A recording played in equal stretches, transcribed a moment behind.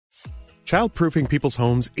Childproofing people's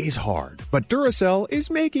homes is hard, but Duracell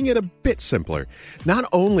is making it a bit simpler. Not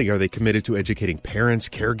only are they committed to educating parents,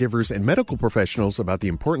 caregivers, and medical professionals about the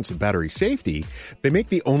importance of battery safety, they make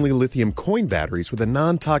the only lithium coin batteries with a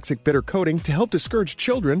non-toxic bitter coating to help discourage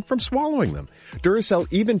children from swallowing them. Duracell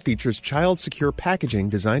even features child-secure packaging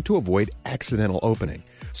designed to avoid accidental opening.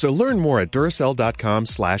 So learn more at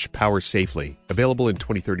Duracell.com/powersafely. Available in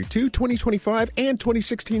 2032, 2025, and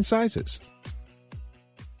 2016 sizes.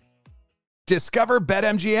 Discover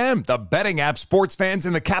BetMGM, the betting app sports fans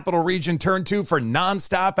in the capital region turn to for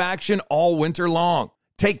nonstop action all winter long.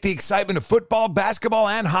 Take the excitement of football, basketball,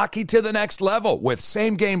 and hockey to the next level with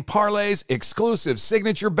same-game parlays, exclusive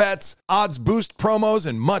signature bets, odds boost promos,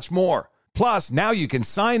 and much more. Plus, now you can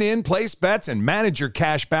sign in, place bets, and manage your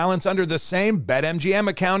cash balance under the same BetMGM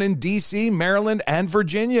account in D.C., Maryland, and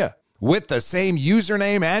Virginia. With the same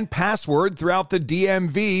username and password throughout the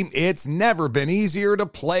DMV, it's never been easier to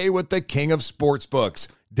play with the king of sportsbooks.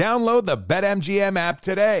 Download the BetMGM app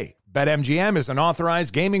today. BetMGM is an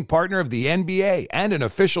authorized gaming partner of the NBA and an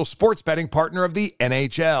official sports betting partner of the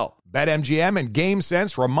NHL. BetMGM and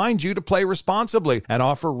GameSense remind you to play responsibly and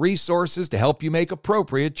offer resources to help you make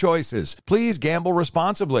appropriate choices. Please gamble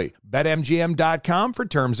responsibly. BetMGM.com for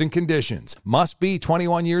terms and conditions. Must be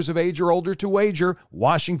 21 years of age or older to wager.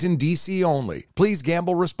 Washington, D.C. only. Please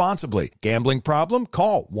gamble responsibly. Gambling problem?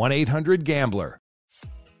 Call 1-800-GAMBLER.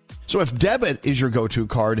 So if debit is your go-to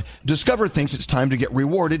card, Discover thinks it's time to get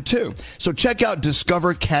rewarded too. So check out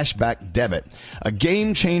Discover Cashback Debit, a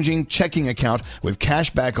game-changing checking account with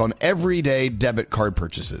cashback on everyday debit card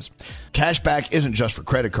purchases. Cashback isn't just for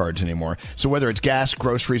credit cards anymore. So whether it's gas,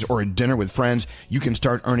 groceries, or a dinner with friends, you can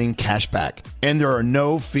start earning cashback. And there are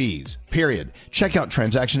no fees, period. Check out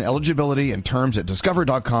transaction eligibility and terms at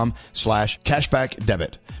discover.com/cashback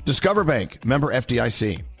debit. Discover Bank, member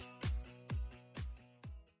FDIC.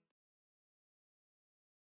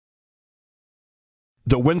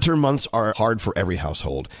 The winter months are hard for every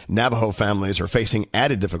household. Navajo families are facing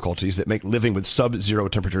added difficulties that make living with sub-zero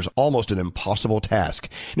temperatures almost an impossible task.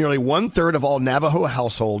 Nearly 1/3 of all Navajo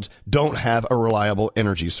households don't have a reliable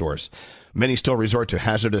energy source. Many still resort to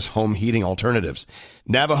hazardous home heating alternatives.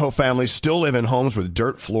 Navajo families still live in homes with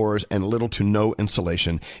dirt floors and little to no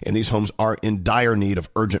insulation, and these homes are in dire need of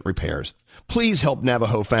urgent repairs. Please help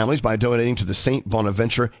Navajo families by donating to the St.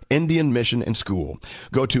 Bonaventure Indian Mission and School.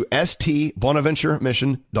 Go to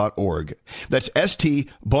stbonaventuremission.org. That's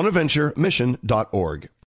stbonaventuremission.org.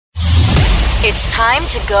 It's time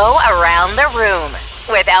to go around the room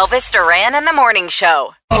with Elvis Duran and the Morning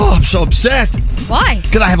Show. Oh, I'm so upset. Why?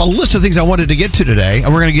 Because I have a list of things I wanted to get to today,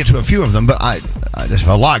 and we're going to get to a few of them, but I just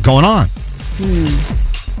have a lot going on.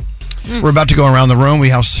 We're about to go around the room.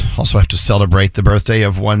 We also have to celebrate the birthday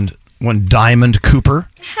of one Diamond Cooper.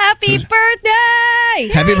 Happy birthday!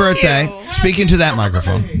 Happy birthday. Speaking to that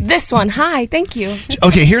microphone. This one. Hi. Thank you.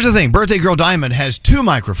 Okay, here's the thing. Birthday girl Diamond has two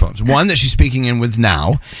microphones. One that she's speaking in with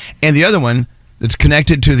now, and the other one that's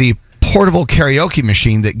connected to the portable karaoke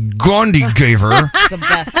machine that Gandhi gave her. The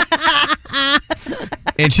best.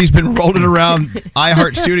 And she's been rolling around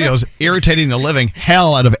iHeart Studios, irritating the living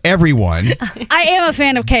hell out of everyone. I am a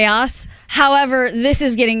fan of chaos. However, this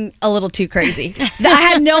is getting a little too crazy. I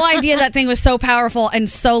had no idea that thing was so powerful and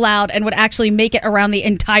so loud and would actually make it around the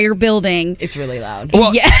entire building. It's really loud.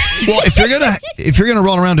 Well, yeah. Well, if you're gonna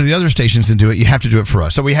roll around to the other stations and do it, you have to do it for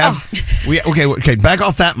us. So we have okay. Back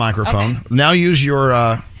off that microphone. Okay. Now use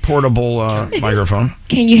your portable microphone.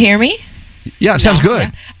 Can you hear me? Yeah, it sounds good.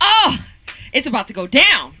 Yeah. Oh, it's about to go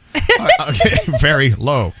down. Okay, very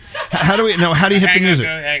low. How do you hit the music?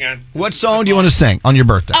 Hang on. What song do you want to sing on your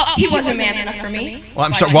birthday? Oh, he wasn't man enough for me. Well,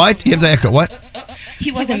 I'm sorry. What? You have the echo. What?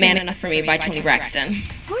 He wasn't man enough for me by Tony Braxton.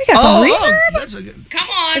 Oh, you got some reverb? That's a good... Come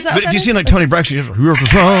on. But if you seem like Tony Braxton, you have to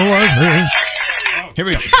sound like me. Here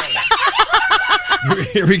we go.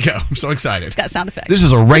 Here we go. I'm so excited. It's got sound effects. This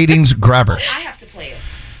is a ratings grabber. I have to play it.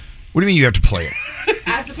 What do you mean you have to play it?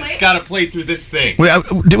 I have to play it? It's got to play through this thing. Wait,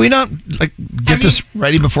 do we not get this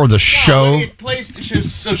ready before the show? It plays.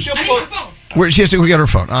 So she'll I need play. my phone. Where she has to go get her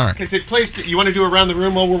phone. All right. Because it plays. You want to do around the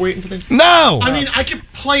room while we're waiting for things? No. I mean, I could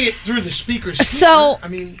play it through the speakers. So,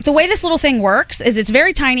 the way this little thing works is it's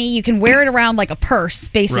very tiny. You can wear it around like a purse,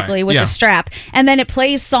 basically, with a strap. And then it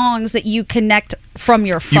plays songs that you connect from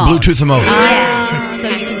your phone. You Bluetooth them over. Yeah. So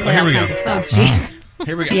you can play all kinds of stuff. Jeez.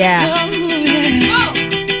 Here we go. Yeah.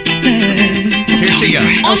 Here she goes.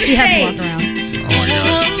 Oh, she has to walk around. Oh,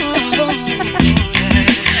 my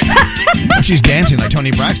God. She's dancing like Tony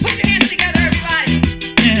Braxton. Put your hands together, everybody.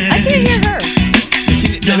 I can't hear her.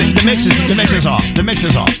 The mix is off. The mix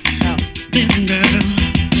is off. Oh.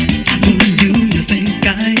 Who do you think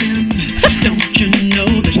I am? Don't you know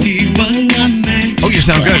that he was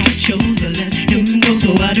you sound good.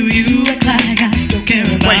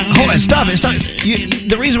 Wait, hold on. Stop it.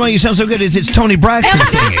 The reason why you sound so good is it's Tony Braxton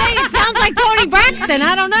singing. It sounds like Tony Braxton.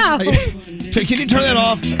 I don't know. Can you turn that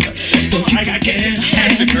off?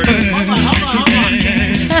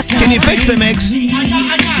 Can you fix the mix?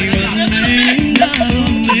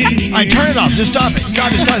 All right, turn it off. Just stop it.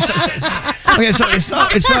 Stop it. Okay, so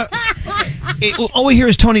it's not. All we hear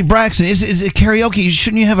is Tony Braxton. Is it karaoke?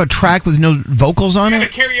 Shouldn't you have a track with no vocals on it? A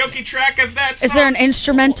karaoke track of that song? Is there an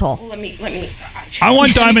instrumental? Let me. I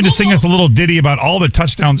want Diamond to sing us a little ditty about all the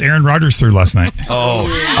touchdowns Aaron Rodgers threw last night.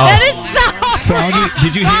 That is so Froggy,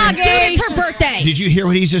 did you hear? Dude, it's her birthday. Did you hear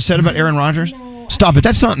what he just said about Aaron Rodgers? Stop it.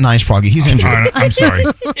 That's not nice, Froggy. He's injured. I'm sorry.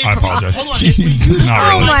 I apologize. Hold on. Not really.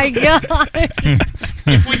 Oh my god.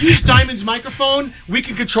 If we use Diamond's microphone, we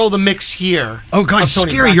can control the mix here. Oh, God, of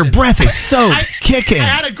Tony Scary, your Braxton. breath is so kicking. I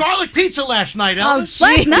had a garlic pizza last night, Elvis.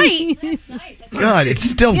 Last night. God, it's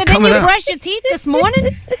still Didn't coming you up. brush your teeth this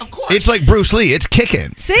morning? Of course. It's like Bruce Lee. It's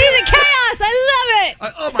kicking. See the chaos. I love it.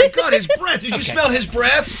 Oh, my God, his breath. Did you smell his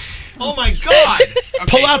breath? Oh, my God.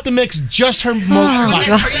 Pull out the mix, just her Are you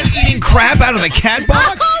eating crap out of the cat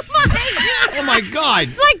box? Oh, my God.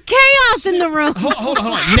 It's like chaos in the room. Hold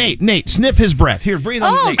on. Nate, sniff his breath. Here, breathe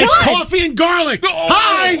on Nate. It's coffee and garlic.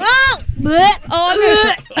 Hi. Oh, bleh. Oh,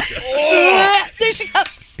 there she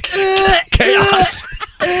goes. Chaos.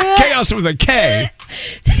 Chaos with a K.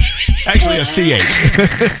 Actually, a CH.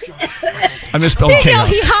 I misspelled Danielle, chaos.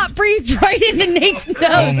 he hot breathed right into Nate's nose.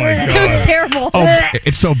 Oh, my God. It was terrible. Oh,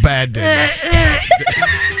 it's so bad, Danielle.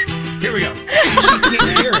 Here we go. She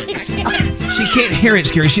can't hear it. She can't hear it,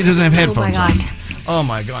 Scary. She doesn't have headphones. Oh my gosh. Oh,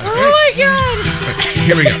 my God. Oh my God.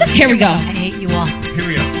 Here we go. Here we go. I hate you all. Here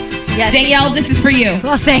we go. Yes. Danielle, this is for you.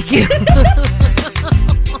 Well, thank you.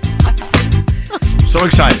 So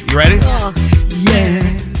excited. You ready? Oh. Yeah.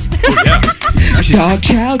 Oh, yeah. Dog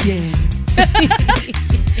child, yeah.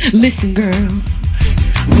 Listen, girl.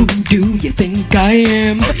 Who do you think I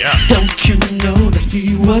am? Oh, yeah. Don't you know that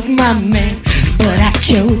he was my man? But I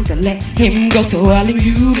chose to let him go, so all of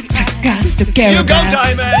you I got to care You go, about.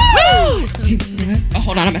 Diamond. Oh,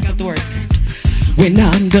 hold on, I messed up the words. When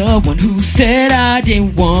I'm the one who said I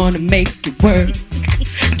didn't want to make it work.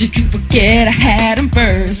 Did you forget I had him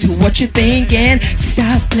first? What you thinking?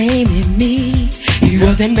 Stop blaming me. He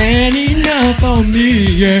wasn't man enough for me,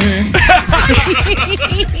 yeah.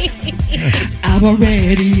 I've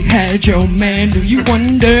already had your man. Do you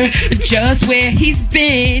wonder just where he's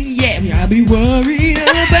been? Yeah, I'll be worried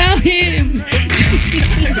about him.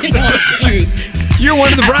 You're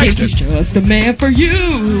one of the I think Braxtons. he's just a man for you.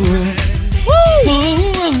 Woo!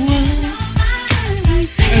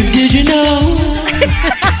 Did you know?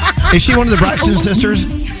 Is she one of the Braxton sisters?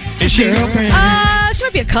 Is she? She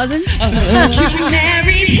might be a cousin. She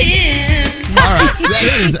married him. All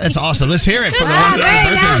right. That's awesome. Let's hear it for the one Very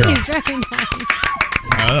birthday nice. girl. Very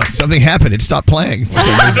nice. Something happened. It stopped playing for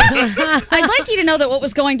some reason. I'd like you to know that what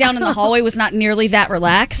was going down in the hallway was not nearly that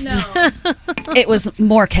relaxed. No. It was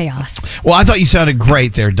more chaos. Well, I thought you sounded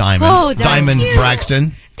great there, Diamond. Oh, thank Diamond you.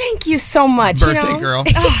 Braxton. Thank you so much. Birthday girl.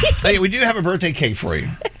 Hey, we do have a birthday cake for you.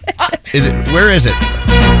 Where is it?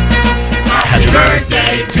 Happy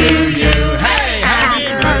birthday to you. Hey, happy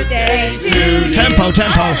birthday to you. Tempo.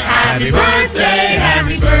 Happy birthday,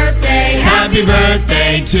 happy birthday, happy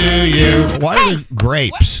birthday to you. Why are there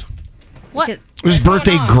grapes? What? It was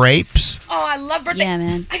birthday grapes. Oh, I love birthday. Yeah,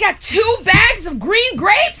 man. I got 2 bags of green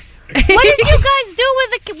grapes. What did you guys do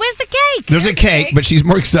with the? Where's the cake? There's a cake, but she's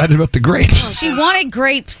more excited about the grapes. She wanted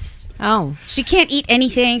grapes. Oh, She can't eat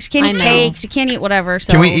anything. She can't I eat know. cake. She can't eat whatever.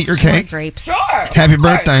 So Can we eat your she wanted cake? Grapes. Sure. Happy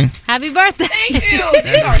birthday. happy birthday! Thank you.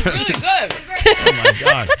 These are really good. Oh my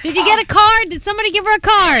God. Did you get a card? Did somebody give her a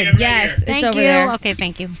card? Yes, Thank it's over you. there. Okay,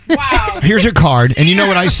 thank you. Wow. Here's your card, and you know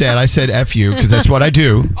what I said? I said F you, because that's what I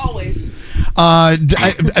do. Always.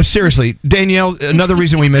 Seriously, Danielle, another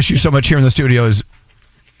reason we miss you so much here in the studio is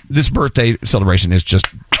this birthday celebration is just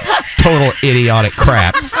total idiotic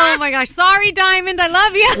crap. Oh my gosh! Sorry, Diamond. I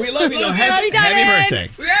love you. We love you, though. Happy Diamond. birthday.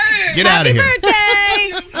 Yay. Get out of here.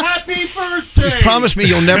 Birthday. Happy birthday. Just promise me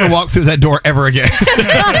you'll never walk through that door ever again.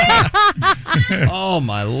 Oh,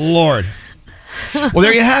 my Lord. Well,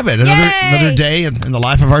 there you have it. Another day in the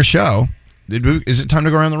life of our show. Is it time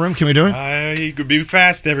to go around the room? Can we do it? You could be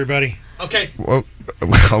fast, everybody. Okay. Well,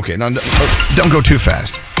 okay, no, don't go too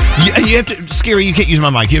fast. You have to, Scary, you can't use my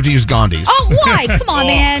mic. You have to use Gandhi's. Oh, why? Come on,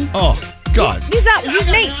 man. Oh, God. Use that. Use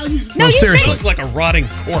Nate's. No, use seriously. It's like a rotting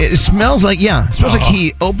corpse. It smells like, it smells like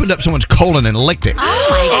he opened up someone's colon and licked it.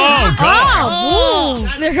 Oh, God.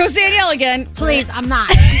 Oh, there goes Danielle again. Please, I'm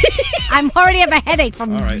not. I'm already have a headache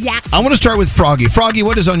from yak. I want to start with Froggy. Froggy,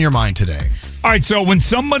 what is on your mind today? All right, so when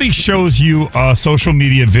somebody shows you a social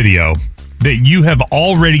media video that you have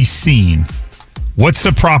already seen, what's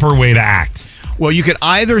the proper way to act? Well, you could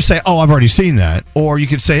either say, "Oh, I've already seen that," or you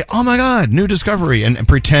could say, "Oh my God, new discovery," and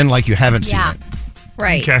pretend like you haven't seen it.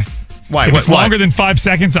 Right. Okay. Why? If it's longer than 5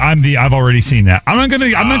 seconds, I've already seen that. I'm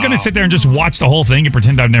not gonna sit there and just watch the whole thing and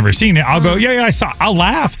pretend I've never seen it. I'll go, yeah, I saw. I'll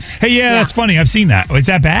laugh. Hey, that's funny. I've seen that. Is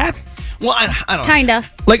that bad? Well, I don't know. Kinda.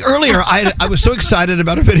 Like earlier, I was so excited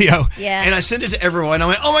about a video, Yeah. and I sent it to everyone. I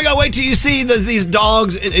went, "Oh my God, wait till you see these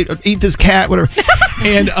dogs eat this cat, whatever."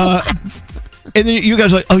 And then you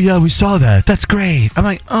guys are like, "Oh yeah, we saw that. That's great." I'm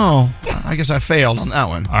like, "Oh, I guess I failed on that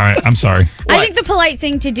one." All right, I'm sorry. I think the polite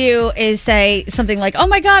thing to do is say something like, "Oh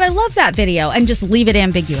my God, I love that video," and just leave it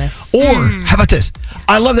ambiguous. Or how about this?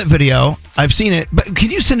 I love that video. I've seen it, but can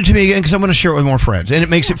you send it to me again? Because I want to share it with more friends, and it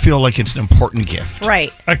makes it feel like it's an important gift.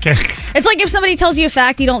 Right. Okay. It's like if somebody tells you a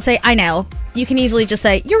fact, you don't say, "I know." You can easily just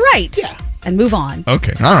say, "You're right." Yeah. And move on.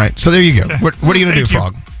 Okay. All right. So there you go. What are you going to do,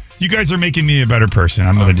 Frog? You guys are making me a better person.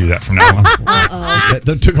 I'm going to do that from now on.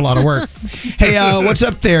 That took a lot of work. Hey, what's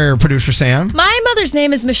up there, Producer Sam? My mother's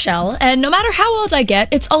name is Michelle, and no matter how old I get,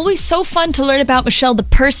 it's always so fun to learn about Michelle the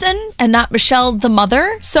person and not Michelle the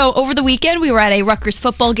mother. So over the weekend, we were at a Rutgers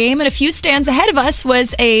football game, and a few stands ahead of us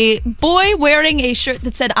was a boy wearing a shirt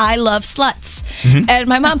that said, "I love sluts." Mhm. And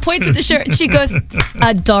my mom points at the shirt, and she goes,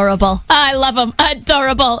 "Adorable. I love him.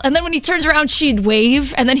 Adorable." And then when he turns around, she'd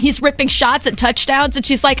wave, and then he's ripping shots at touchdowns, and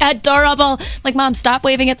she's like, "Adorable." Like, Mom, stop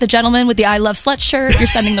waving at the gentleman with the "I love slut" shirt. You're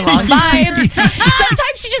sending the wrong vibes.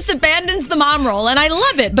 Sometimes she just abandons the mom role, and I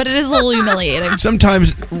love it, but it is a little humiliating.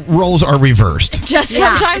 Sometimes roles are reversed. Just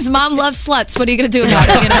sometimes mom loves sluts. What are you going to do about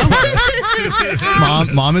it, you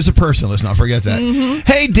know? Mom is a person. Let's not forget that. Mhm.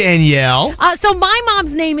 Hey, Danielle. So my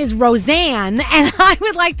mom's name is Roseanne, and I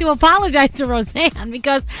would like to apologize to Roseanne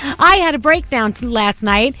because I had a breakdown last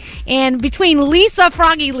night, and between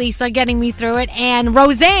Froggy Lisa getting me through it, and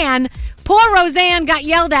Roseanne, poor Roseanne got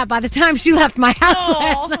yelled at by the time she left my house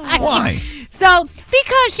last night. Why? So,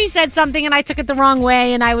 because she said something and I took it the wrong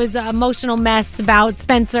way, and I was an emotional mess about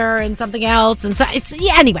Spencer and something else. And so,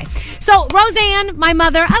 anyway. So, Roseanne, my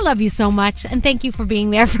mother, I love you so much. And thank you for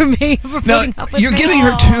being there for me. For No, putting up with you're me. giving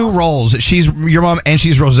her two roles. She's your mom and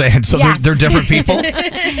she's Roseanne, so Yes. they're different people.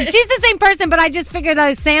 She's the same person, but I just figured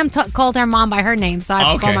that Sam called her mom by her name, so I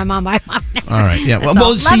have to call Okay. my mom by my name. All right, yeah. That's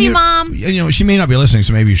all. Love you, Mom. You know, she may not be listening,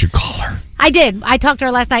 so maybe you should call her. I did. I talked to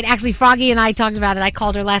her last night. Actually, Froggy and I talked about it. I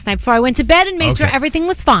called her last night before I went to bed and made sure Okay. everything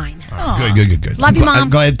was fine. Good. Love you, Mom. I'm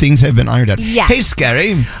glad things have been ironed out. Yes. Hey,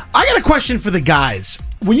 Scary. I got a question for the guys.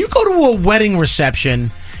 When you go to a wedding reception,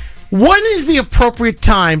 when is the appropriate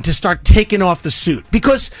time to start taking off the suit?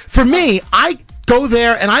 Because for me, I go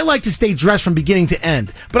there and I like to stay dressed from beginning to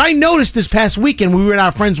end. But I noticed this past weekend we were at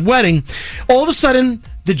our friend's wedding, all of a sudden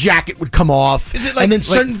the jacket would come off. Is it like, and then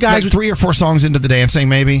certain guys like 3 or 4 songs into the dancing,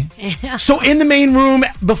 maybe? So in the main room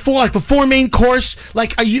before main course,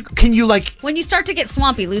 can you When you start to get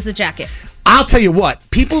swampy, lose the jacket. I'll tell you what,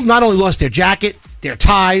 people not only lost their jacket, their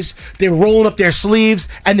ties, they're rolling up their sleeves,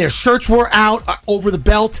 and their shirts were out over the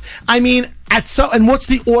belt. I mean, and what's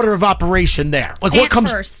the order of operation there? Like, what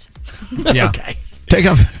comes first? Yeah. Okay. Take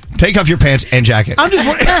off your pants and jacket. I'm just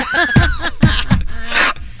wondering.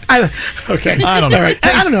 Okay. I don't know. All right.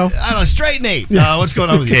 I don't know. I don't know. Straight Nate. What's going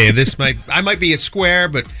on with Okay, you? I might be a square,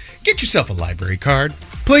 but get yourself a library card,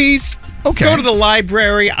 please. Okay. Go to the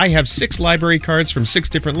library. I have 6 library cards from 6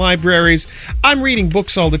 different libraries. I'm reading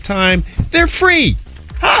books all the time. They're free.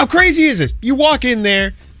 How crazy is it? You walk in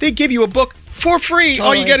there, they give you a book for free.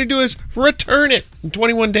 All you got to do is return it in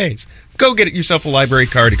 21 days. Go get yourself a library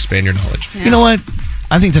card, expand your knowledge. You know what?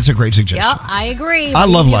 I think that's a great suggestion. Yeah, I agree. I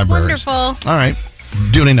love It's libraries. Wonderful. All right.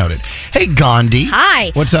 Duly noted. Hey, Gandhi.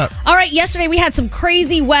 Hi. What's up? All right, yesterday we had some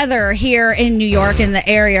crazy weather here in New York and the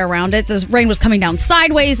area around it. The rain was coming down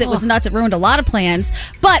sideways. It was nuts. It ruined a lot of plans.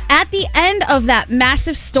 But at the end of that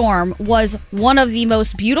massive storm was one of the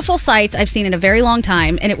most beautiful sights I've seen in a very long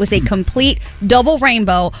time, and it was a complete double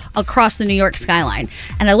rainbow across the New York skyline.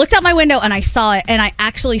 And I looked out my window and I saw it, and I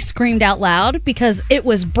actually screamed out loud because it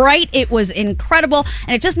was bright, it was incredible,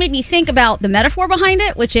 and it just made me think about the metaphor behind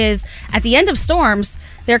it, which is at the end of storms,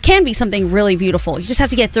 there can be something really beautiful. You just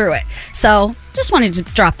have to get through it. So just wanted to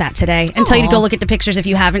drop that today and tell you to go look at the pictures if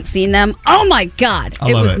you haven't seen them. Oh my God.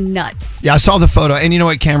 I It love was it. nuts. Yeah, I saw the photo, and you know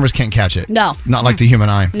what? Cameras can't catch it. No. Not like the human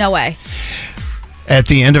eye. No way. At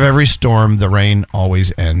the end of every storm, the rain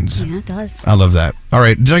always ends. Yeah, it does. I love that. All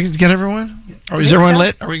right. Did I get everyone? Is everyone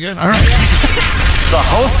lit? Are we good? All right. The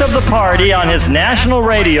host of the party on his national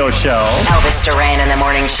radio show, Elvis Duran in the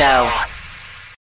Morning Show.